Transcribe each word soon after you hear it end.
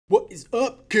What is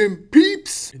up, Chem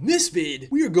Peeps? In this vid,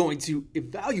 we are going to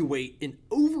evaluate an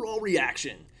overall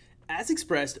reaction as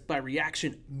expressed by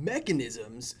reaction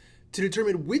mechanisms to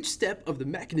determine which step of the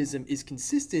mechanism is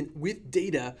consistent with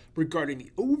data regarding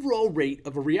the overall rate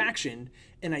of a reaction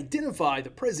and identify the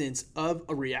presence of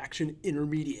a reaction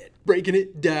intermediate. Breaking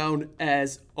it down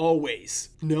as always.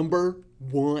 Number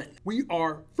 1. We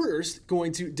are first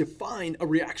going to define a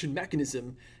reaction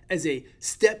mechanism as a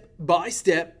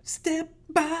step-by-step,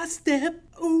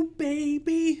 oh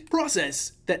baby,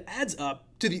 process that adds up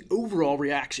to the overall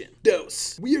reaction.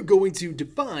 Dose. We are going to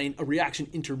define a reaction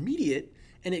intermediate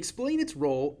and explain its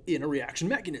role in a reaction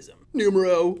mechanism.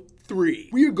 Numero 3.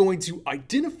 We are going to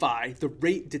identify the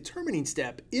rate determining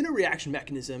step in a reaction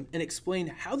mechanism and explain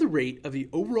how the rate of the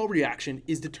overall reaction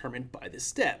is determined by this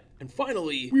step. And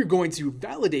finally, we are going to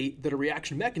validate that a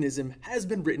reaction mechanism has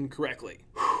been written correctly.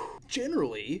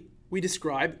 Generally, we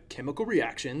describe chemical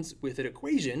reactions with an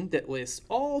equation that lists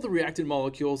all the reactant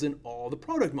molecules and all the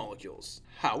product molecules.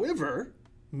 However,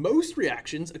 most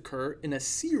reactions occur in a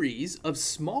series of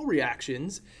small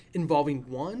reactions involving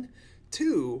 1,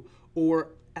 2,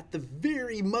 or at the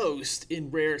very most, in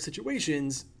rare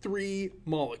situations, 3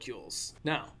 molecules.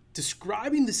 Now,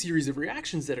 describing the series of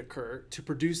reactions that occur to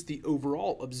produce the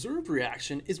overall observed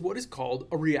reaction is what is called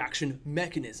a reaction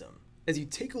mechanism. As you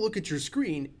take a look at your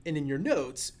screen and in your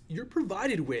notes, you're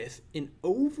provided with an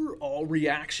overall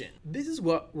reaction. This is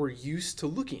what we're used to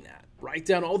looking at. Write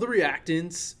down all the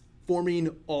reactants,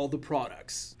 forming all the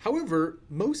products. However,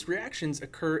 most reactions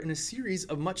occur in a series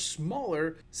of much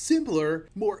smaller, simpler,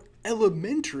 more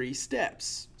elementary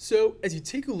steps. So as you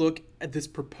take a look at this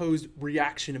proposed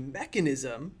reaction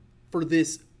mechanism for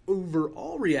this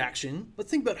overall reaction, let's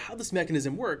think about how this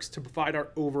mechanism works to provide our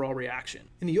overall reaction.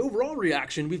 In the overall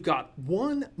reaction, we've got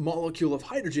 1 molecule of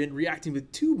hydrogen reacting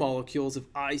with 2 molecules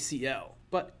of ICl.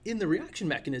 But in the reaction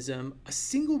mechanism, a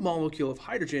single molecule of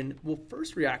hydrogen will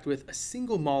first react with a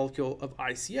single molecule of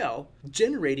ICl,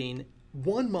 generating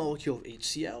 1 molecule of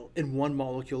HCl and 1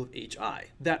 molecule of HI.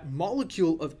 That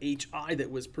molecule of HI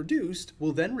that was produced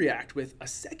will then react with a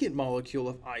second molecule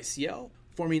of ICl,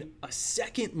 forming a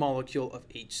second molecule of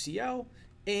HCl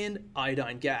and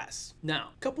iodine gas.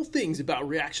 Now, a couple things about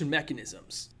reaction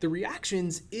mechanisms. The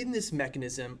reactions in this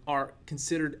mechanism are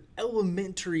considered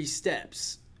elementary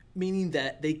steps, meaning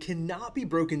that they cannot be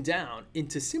broken down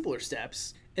into simpler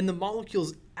steps, and the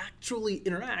molecules actually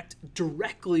interact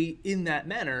directly in that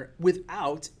manner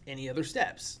without any other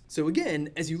steps. So again,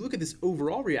 as you look at this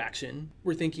overall reaction,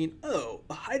 we're thinking, oh,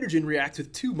 a hydrogen reacts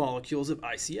with 2 molecules of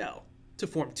ICl to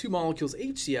form 2 molecules of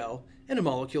HCl and a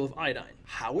molecule of iodine.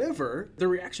 However, the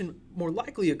reaction more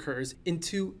likely occurs in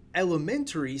 2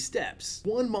 elementary steps.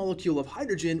 1 molecule of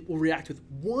hydrogen will react with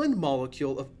 1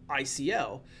 molecule of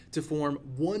ICl to form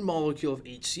 1 molecule of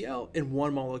HCl and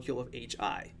 1 molecule of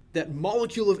HI. That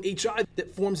molecule of HI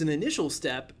that forms an initial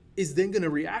step is then going to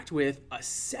react with a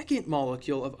second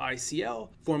molecule of ICl,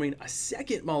 forming a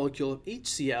second molecule of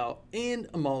HCl and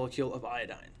a molecule of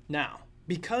iodine. Now,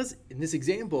 because in this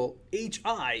example,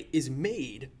 HI is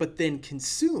made but then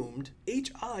consumed,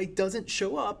 HI doesn't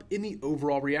show up in the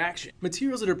overall reaction.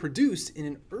 Materials that are produced in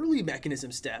an early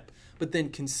mechanism step but then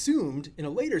consumed in a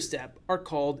later step are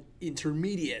called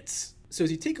intermediates. So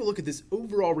as you take a look at this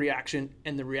overall reaction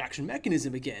and the reaction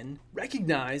mechanism again,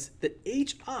 recognize that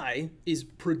HI is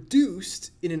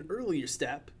produced in an earlier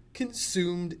step,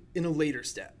 consumed in a later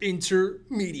step.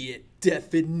 Intermediate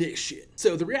definition.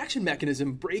 So the reaction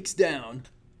mechanism breaks down,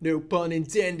 no pun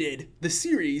intended, the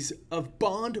series of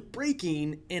bond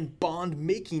breaking and bond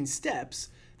making steps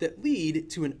that lead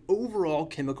to an overall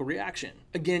chemical reaction.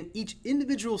 Again, each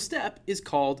individual step is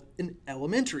called an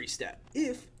elementary step.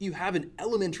 If you have an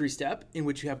elementary step in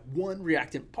which you have 1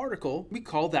 reactant particle, we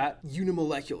call that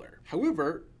unimolecular.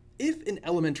 However, if an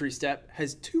elementary step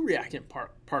has 2 reactant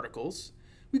particles,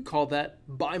 we call that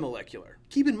bimolecular.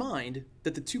 Keep in mind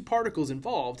that the 2 particles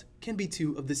involved can be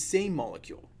 2 of the same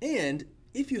molecule. And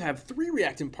if you have 3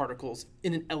 reactant particles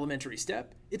in an elementary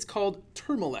step, it's called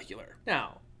termolecular.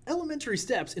 Now, elementary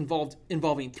steps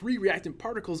involving 3 reactant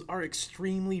particles are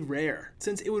extremely rare,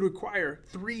 since it would require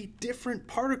 3 different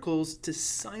particles to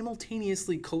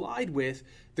simultaneously collide with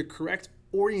the correct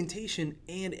orientation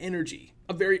and energy.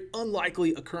 A very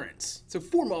unlikely occurrence. So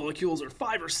 4 molecules or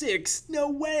 5 or 6, no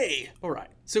way!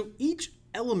 Alright, so each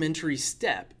elementary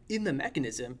step in the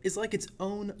mechanism is like its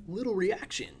own little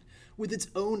reaction, with its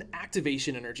own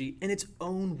activation energy and its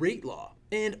own rate law.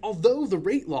 And although the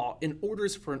rate law in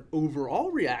orders for an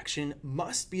overall reaction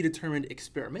must be determined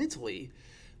experimentally,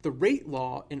 the rate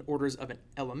law in orders of an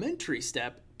elementary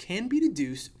step can be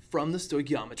deduced from the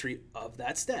stoichiometry of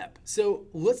that step. So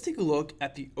let's take a look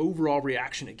at the overall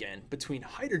reaction again between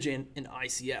hydrogen and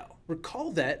ICl.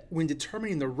 Recall that when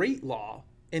determining the rate law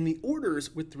and the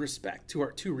orders with respect to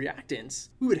our two reactants,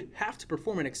 we would have to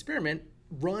perform an experiment,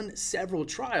 run several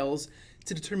trials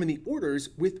to determine the orders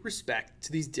with respect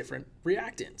to these different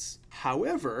reactants.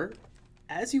 However,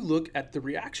 as you look at the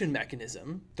reaction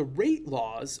mechanism, the rate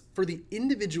laws for the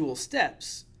individual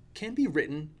steps can be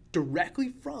written directly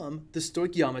from the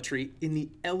stoichiometry in the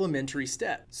elementary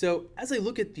step. So as I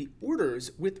look at the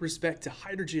orders with respect to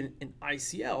hydrogen and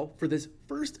ICl for this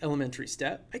first elementary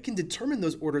step, I can determine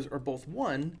those orders are both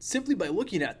 1 simply by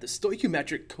looking at the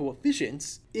stoichiometric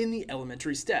coefficients in the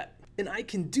elementary step. And I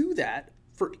can do that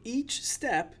for each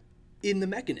step in the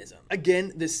mechanism.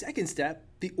 Again, the second step,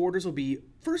 the orders will be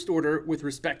first order with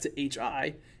respect to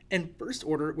HI and first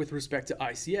order with respect to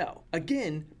ICl.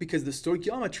 Again, because the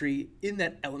stoichiometry in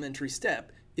that elementary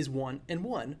step is 1 and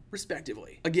 1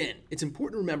 respectively. Again, it's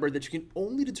important to remember that you can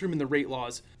only determine the rate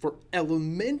laws for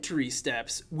elementary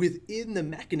steps within the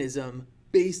mechanism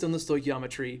based on the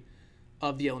stoichiometry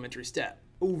of the elementary step.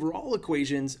 Overall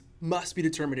equations must be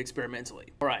determined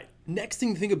experimentally. All right, next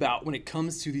thing to think about when it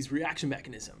comes to these reaction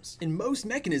mechanisms. In most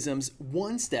mechanisms,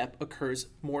 one step occurs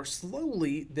more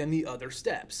slowly than the other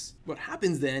steps. What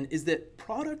happens then is that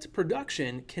product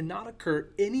production cannot occur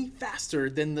any faster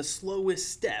than the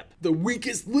slowest step, the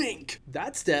weakest link.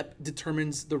 That step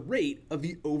determines the rate of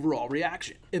the overall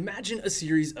reaction. Imagine a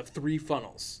series of 3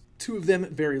 funnels. 2 of them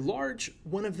very large,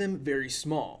 1 of them very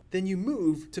small. Then you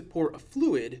move to pour a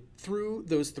fluid through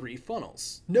those 3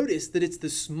 funnels. Notice that it's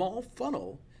the small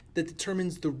funnel that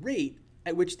determines the rate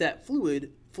at which that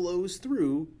fluid flows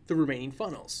through the remaining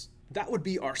funnels. That would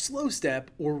be our slow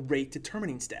step or rate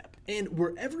determining step. And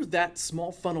wherever that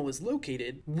small funnel is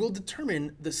located will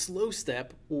determine the slow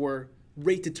step or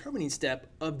rate determining step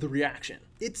of the reaction.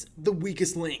 It's the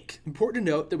weakest link. Important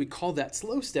to note that we call that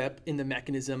slow step in the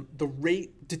mechanism the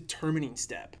rate determining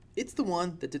step. It's the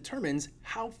one that determines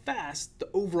how fast the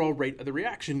overall rate of the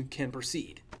reaction can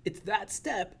proceed. It's that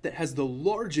step that has the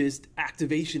largest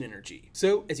activation energy.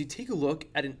 So as you take a look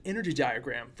at an energy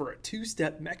diagram for a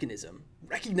 2-step mechanism,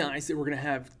 recognize that we're going to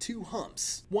have 2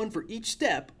 humps, one for each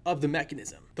step of the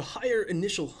mechanism. The higher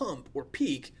initial hump or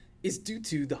peak is due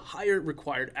to the higher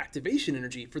required activation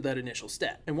energy for that initial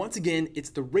step. And once again, it's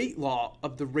the rate law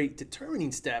of the rate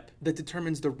determining step that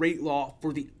determines the rate law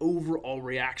for the overall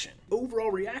reaction. Overall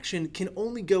reaction can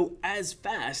only go as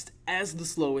fast as the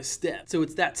slowest step. So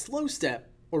it's that slow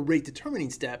step or rate determining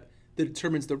step that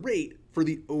determines the rate for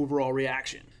the overall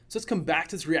reaction. So let's come back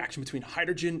to this reaction between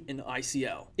hydrogen and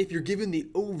ICl. If you're given the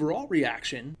overall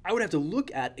reaction, I would have to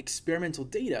look at experimental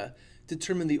data to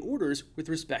determine the orders with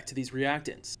respect to these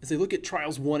reactants. As I look at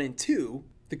trials 1 and 2,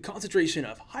 the concentration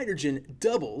of hydrogen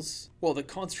doubles while the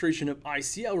concentration of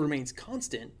ICl remains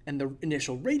constant, and the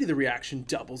initial rate of the reaction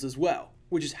doubles as well,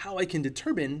 which is how I can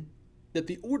determine that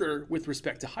the order with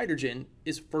respect to hydrogen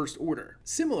is first order.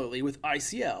 Similarly with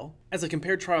ICl, as I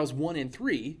compare trials 1 and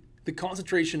 3, the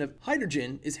concentration of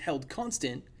hydrogen is held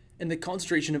constant and the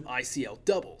concentration of ICl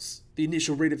doubles. The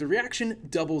initial rate of the reaction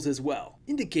doubles as well,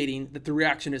 indicating that the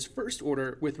reaction is first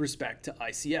order with respect to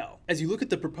ICl. As you look at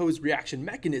the proposed reaction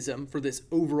mechanism for this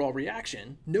overall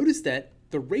reaction, notice that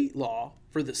the rate law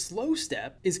for the slow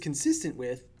step is consistent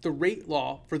with the rate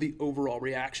law for the overall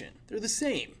reaction. They're the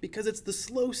same because it's the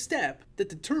slow step that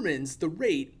determines the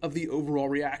rate of the overall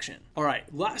reaction. All right,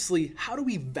 lastly, how do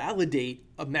we validate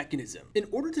a mechanism? In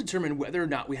order to determine whether or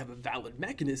not we have a valid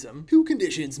mechanism, 2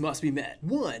 conditions must be met.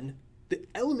 1, the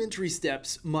elementary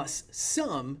steps must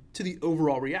sum to the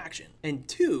overall reaction. And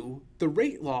 2, the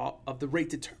rate law of the rate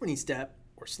determining step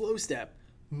or slow step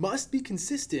must be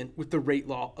consistent with the rate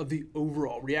law of the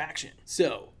overall reaction.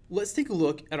 So let's take a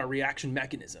look at our reaction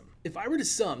mechanism. If I were to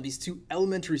sum these 2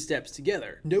 elementary steps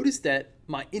together, notice that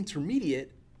my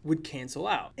intermediate would cancel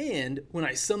out. And when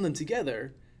I sum them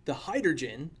together, the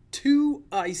hydrogen, 2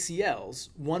 ICLs,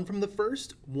 one from the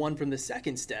first, one from the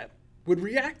second step, would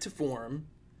react to form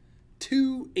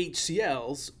 2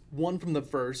 HCl's, one from the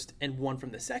first and one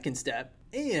from the second step,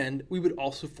 and we would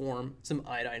also form some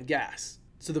iodine gas.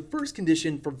 So the first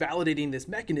condition for validating this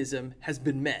mechanism has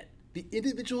been met. The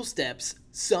individual steps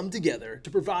sum together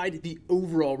to provide the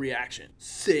overall reaction.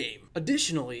 Same.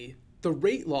 Additionally, the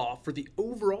rate law for the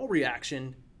overall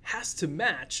reaction has to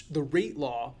match the rate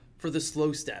law for the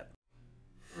slow step.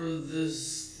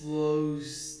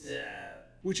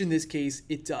 Which in this case,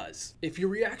 it does. If your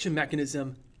reaction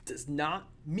mechanism does not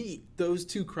meet those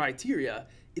 2 criteria,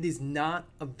 it is not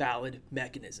a valid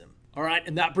mechanism. All right,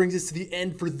 and that brings us to the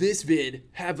end for this vid.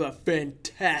 Have a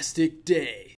fantastic day.